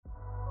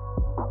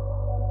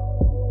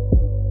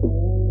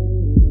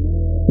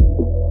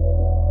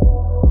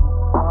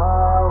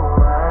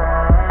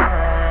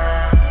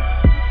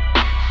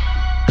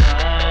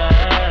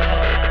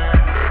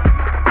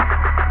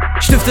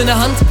Stift in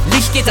der Hand,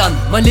 Licht geht an.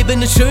 Mein Leben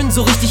ist schön,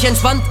 so richtig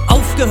entspannt.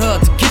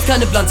 Aufgehört, kiff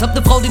keine Blanz. Hab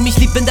ne Frau, die mich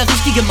liebt, bin der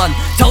richtige Mann.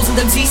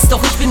 1000 MCs,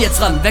 doch ich bin jetzt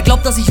dran. Wer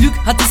glaubt, dass ich lüg,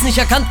 hat es nicht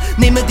erkannt.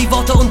 Nehme die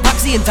Worte und pack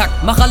sie intakt.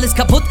 Mach alles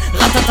kaputt,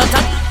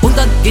 ratatatat. Und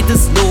dann geht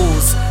es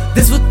los.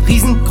 Das wird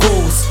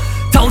riesengroß.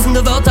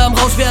 Tausende Wörter am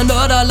Rausch wie ein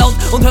Mörder, laut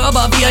und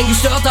hörbar wie ein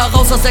Gestörter.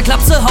 Raus aus der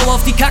Klapse, hau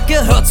auf die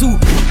Kacke, hör zu.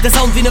 Der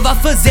Sound wie ne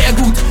Waffe, sehr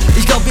gut.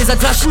 Ich glaub, ihr seid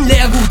Flaschen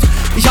leer gut.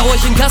 Ich hau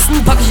euch in den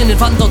Kasten, pack ich in den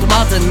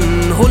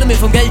Pfandautomaten. Hole mir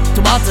vom Geld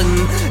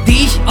Tomaten,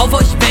 die ich auf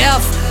euch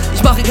werf.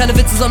 Ich mache keine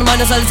Witze, sondern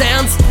meine es alles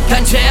ernst.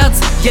 Kein Scherz,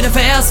 jeder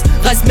Vers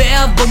reißt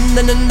mehr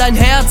Wunden in dein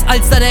Herz,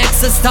 als deine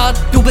Ex es tat.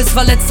 Du bist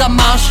verletzt am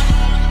Marsch.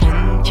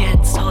 Und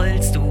jetzt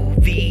heulst du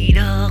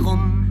wieder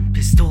rum,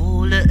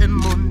 Pistole im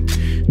Mund,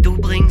 du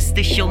bringst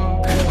dich um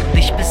und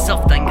ich bis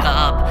auf dein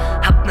Grab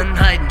hab nen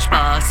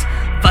Heidenspaß,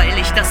 weil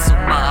ich das so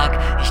mag.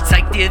 Ich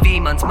zeig dir, wie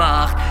man's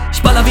macht.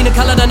 Ich baller wie ne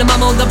Kaller, deine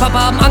Mama und dein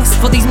Papa haben Angst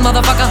vor diesem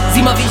Motherfucker.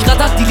 Sieh mal, wie ich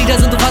ratter, die Lieder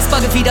sind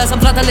unfassbar. Gefieder ist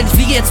am Flatterland, ich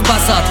fliege jetzt zum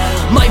Bastard.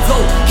 Mein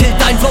Flow, killt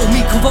dein Flow,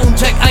 Mikrofon,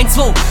 check 1,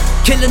 2.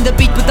 Killing the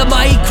beat mit der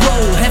Micro,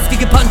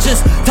 heftige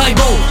Punches,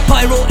 Tybo,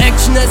 Pyro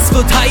Action, es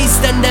wird heiß,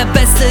 denn der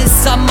Beste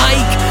ist am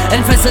Mic.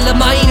 Entfessele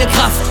meine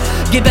Kraft,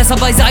 geh besser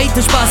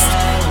beiseite, Spast.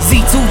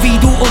 Sieh zu, wie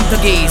du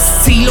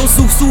untergehst. Ziellos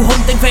suchst du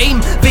Hund den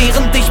Fame.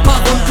 Während ich paar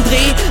Runden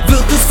dreh,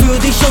 wird es für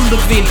dich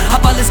unbequem.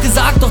 Hab alles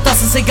gesagt, doch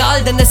das ist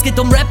egal, denn es geht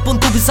um Rap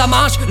und du bist am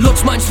Arsch.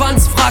 Lutsch meinen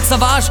Schwanz, frag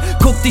Savage,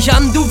 guck dich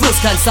an, du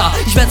wirst kein Star.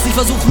 Ich werd's nicht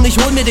versuchen, ich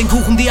hol mir den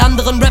Kuchen. Die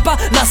anderen Rapper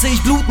lasse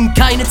ich bluten.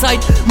 Keine Zeit,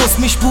 muss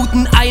mich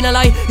sputen,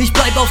 einerlei. Ich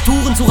bleib auf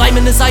Touren, zu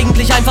reimen ist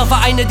eigentlich einfach.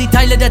 Vereine die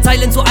Teile der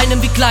Zeilen zu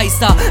einem wie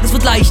Kleister. Es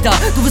wird leichter,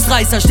 du bist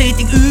Reißer,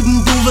 stetig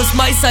üben, du wirst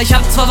Meister. Ich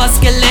hab zwar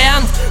was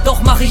gelernt, doch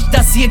mach ich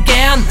das hier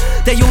gern.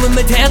 Der Junge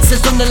mit Herz, der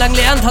stundenlang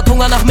lernt, hat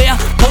Hunger nach mehr,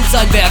 pumpt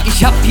sein Werk.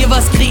 Ich hab hier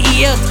was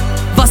kreiert,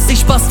 was dich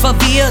Spaß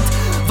verwirrt.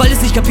 Weil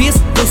es nicht kapierst,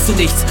 wirst du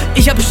nichts.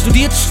 Ich habe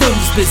studiert,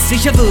 stürmst bis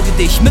ich erwürge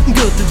dich mit dem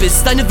Gürtel,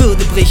 bis deine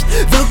Würde bricht.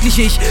 Wirklich,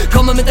 ich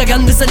komme mit der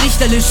Gun, bis dein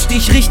Licht erlischt.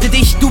 Ich richte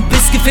dich, du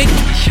bist gefickt.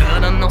 Ich hör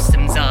dann aus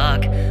dem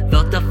Sarg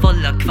Wörter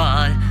voller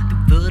Qual.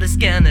 Du würdest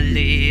gerne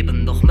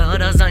leben, doch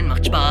Mörder sein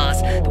macht Spaß.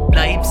 Du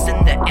bleibst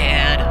in der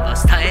Erde,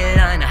 warst Teil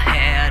einer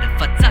Herde.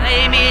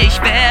 Verzeih mir, ich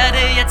werde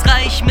jetzt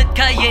reich mit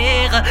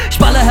Karriere. Ich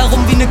baller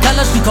herum wie ne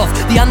Kalaschnikow.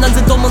 Die anderen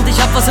sind dumm und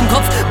ich hab was im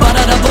Kopf.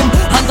 Badadabum,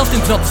 Hand auf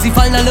den Knopf. Sie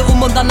fallen alle um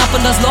und dann ab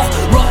in das Loch.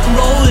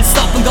 Rock'n'Roll,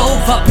 stop and go.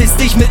 Verpiss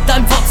dich mit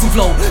deinem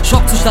Fotzenflow.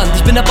 Schockzustand,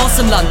 ich bin der Boss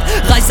im Land.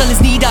 Reiß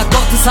alles nieder,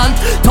 Gottes Hand.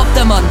 Top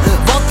der Mann,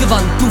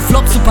 wortgewandt. Du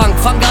floppst, du Punk,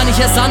 fang gar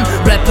nicht erst an.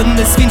 Rappen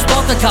ist wie ein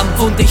Sportwettkampf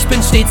und ich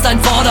bin stets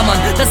dein Vordermann.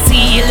 Das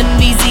Ziel im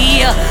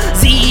Visier,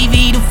 sieh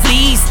wie du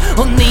fliehst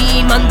und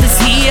niemand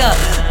ist hier,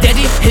 der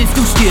dir hilft,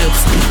 du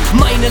stirbst.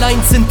 Meine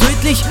Lines sind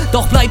tödlich,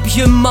 doch bleib ich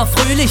immer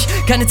fröhlich.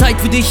 Keine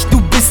Zeit für dich, du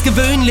bist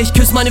gewöhnlich.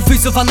 Küss meine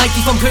Füße, verneig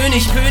dich vom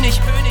König.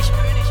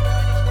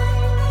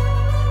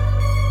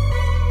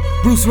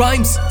 Bruce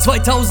Rhymes,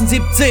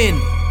 2017.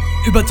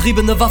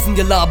 Übertriebene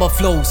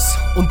Waffengelaber-Flows.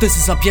 Und das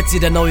ist ab jetzt hier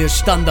der neue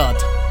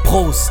Standard.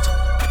 Prost.